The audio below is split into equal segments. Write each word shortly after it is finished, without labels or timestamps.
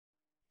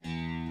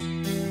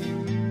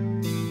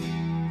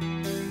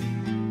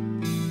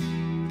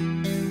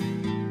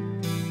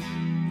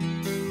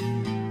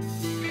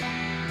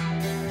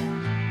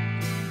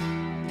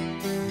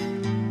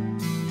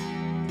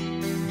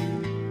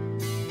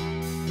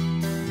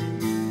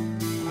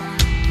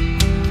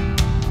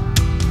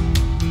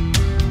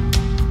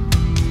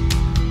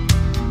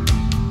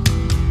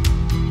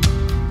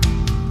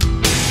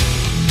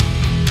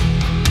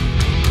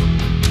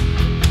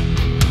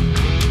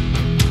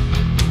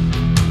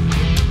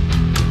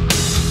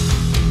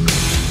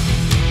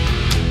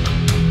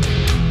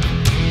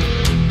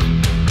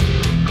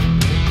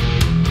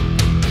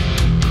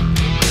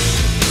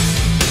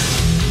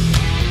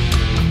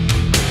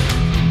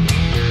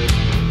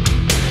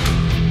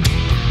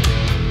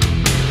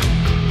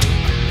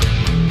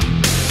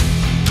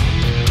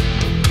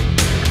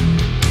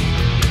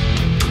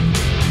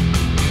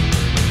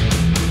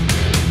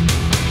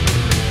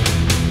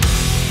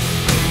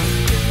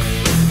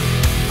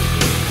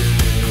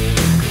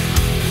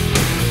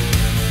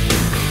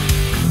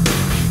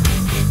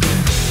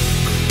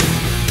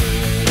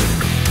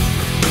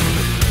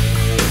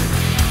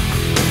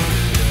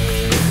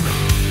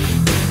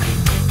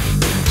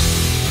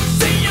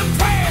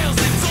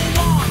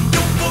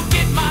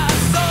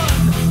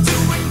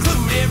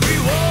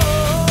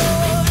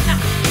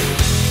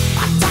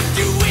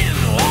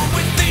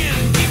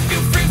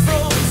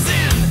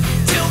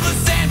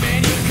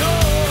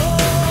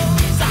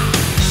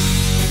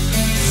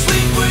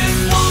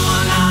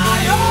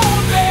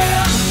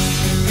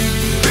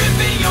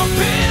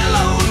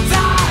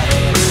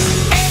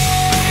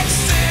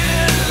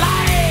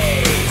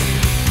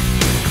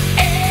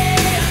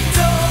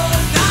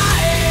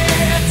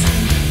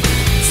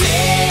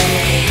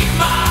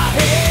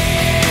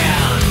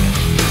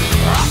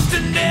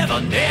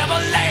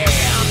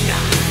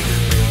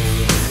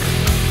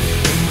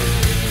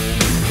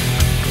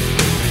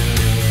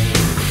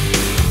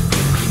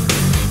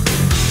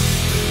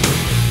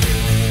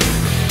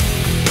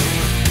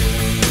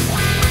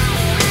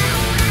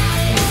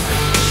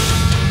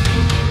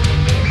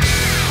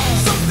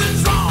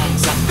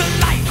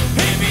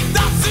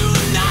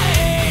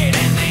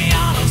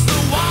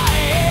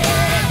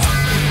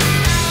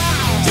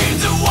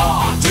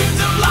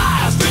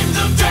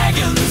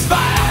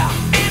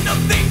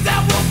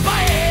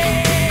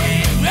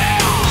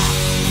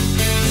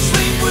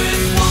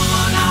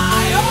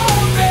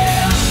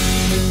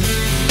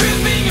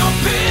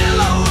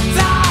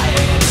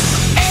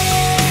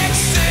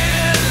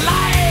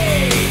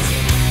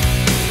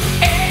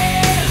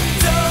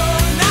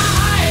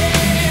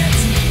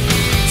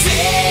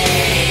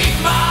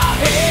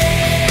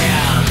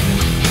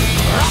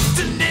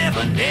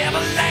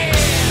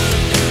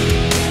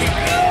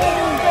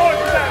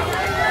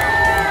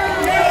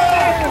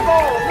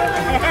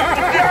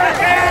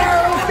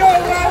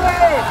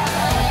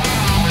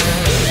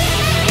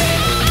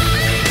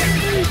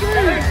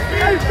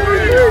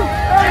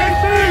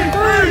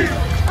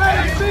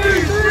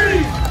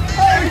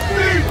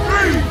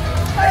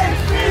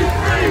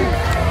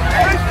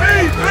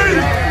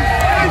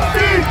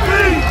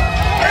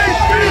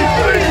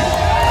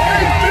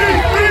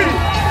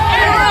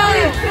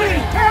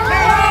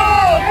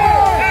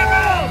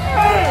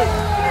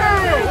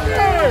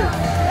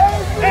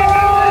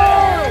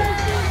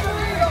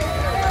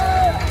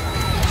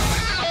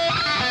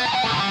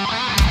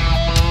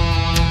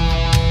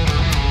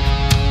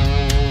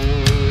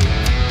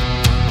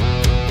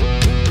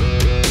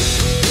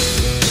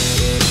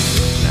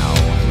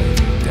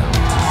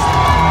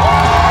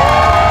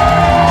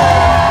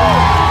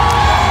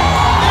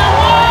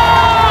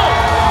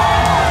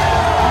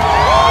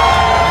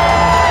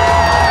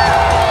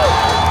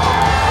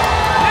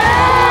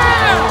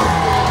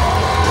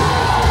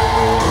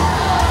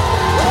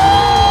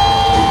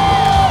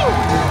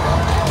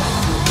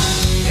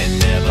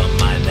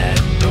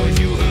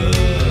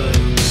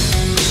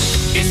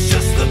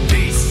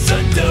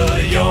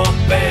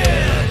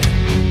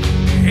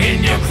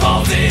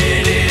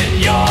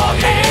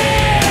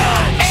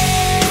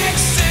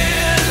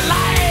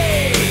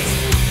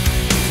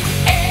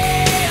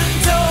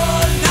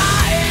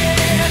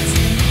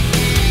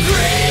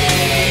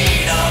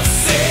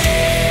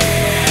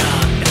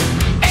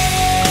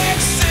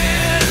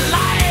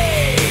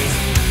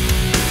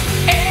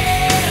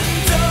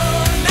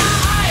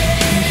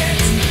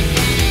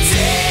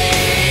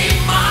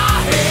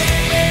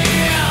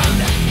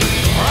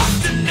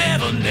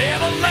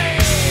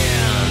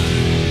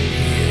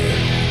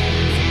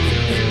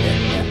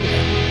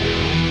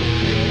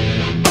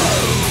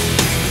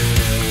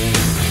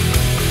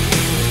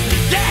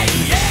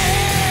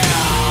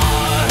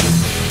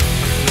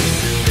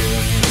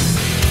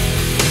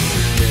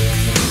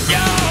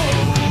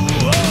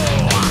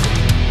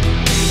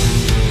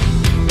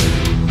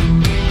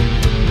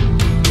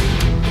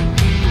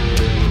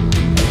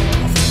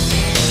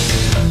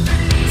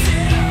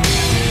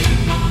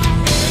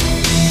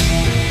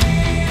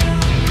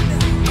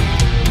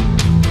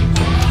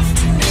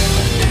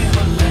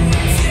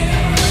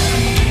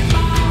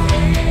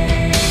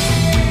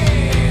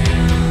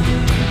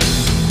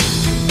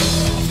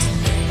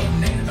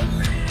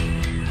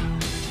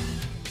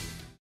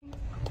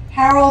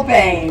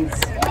Baines.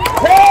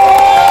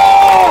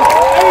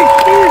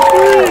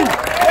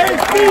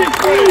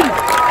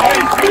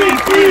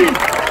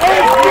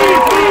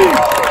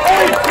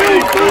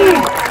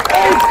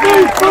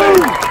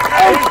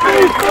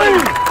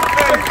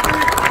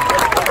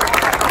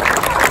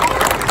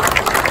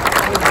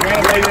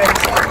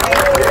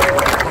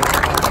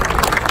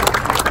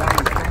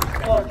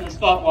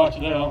 Stopwatch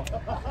now.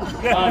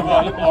 I ain't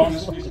got it long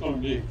as it's going to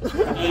be.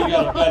 Now you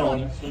got a bet on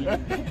it, so you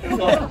can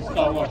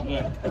stopwatch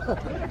now.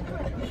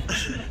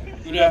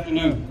 Good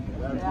afternoon,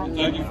 and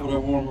thank you for that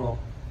warm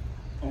welcome.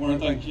 I want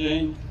to thank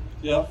Jane,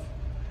 Jeff,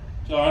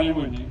 John, and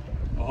Whitney,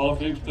 the Hall of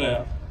Fame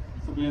staff,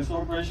 for being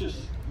so gracious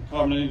and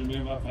accommodating to me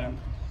and my family.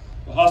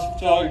 The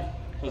hospitality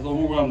has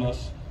overwhelmed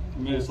us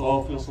and made us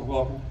all feel so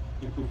welcome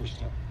in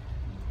Cooperstown.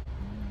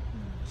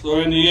 So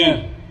in the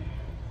end,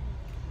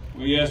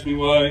 when you ask me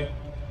why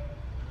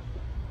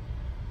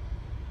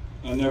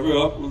I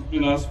never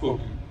been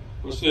outspoken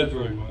or said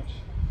very much,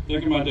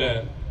 think of my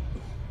dad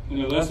and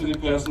the lesson he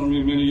passed on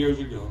me many years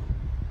ago,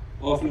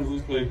 often as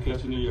we played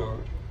catch in the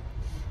yard.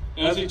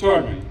 As he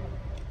taught me,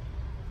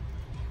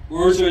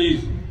 words are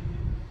easy,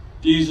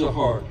 deeds are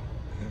hard.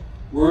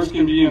 Words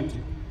can be empty,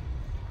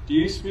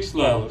 deeds speak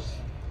loudest,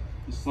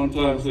 and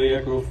sometimes they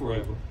echo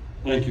forever.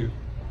 Thank you.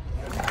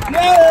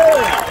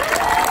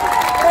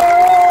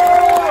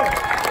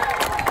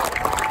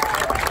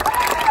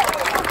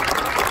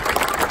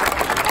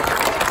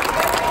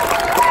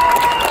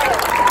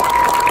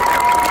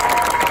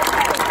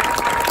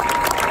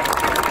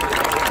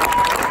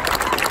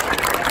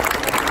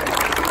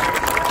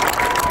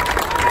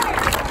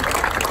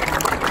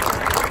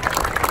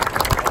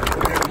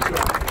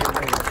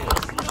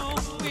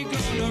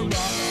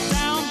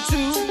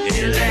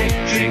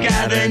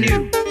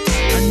 Avenue,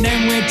 and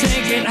then we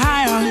take it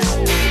higher.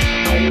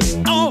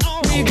 Oh,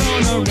 we're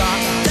gonna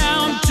rock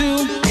down to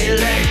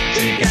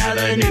Electric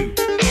Avenue,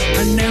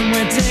 and then we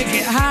take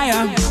it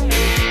higher.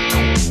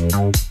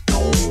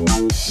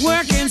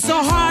 Working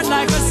so hard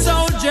like a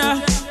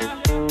soldier,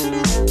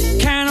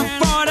 can't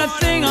afford a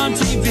thing on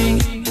TV.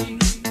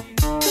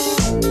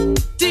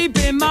 Deep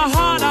in my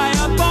heart I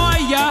adore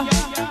ya,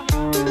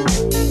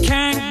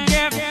 can't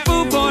get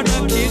food for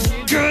the kids.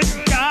 Good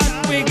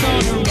God, we're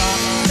gonna rock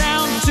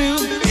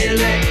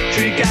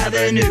Electric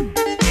Avenue,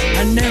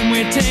 and then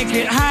we take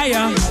it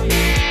higher.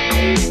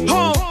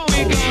 Oh,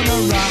 we're gonna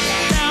rock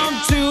down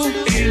to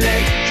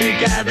Electric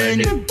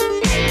Avenue,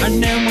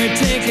 and then we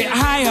take it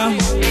higher.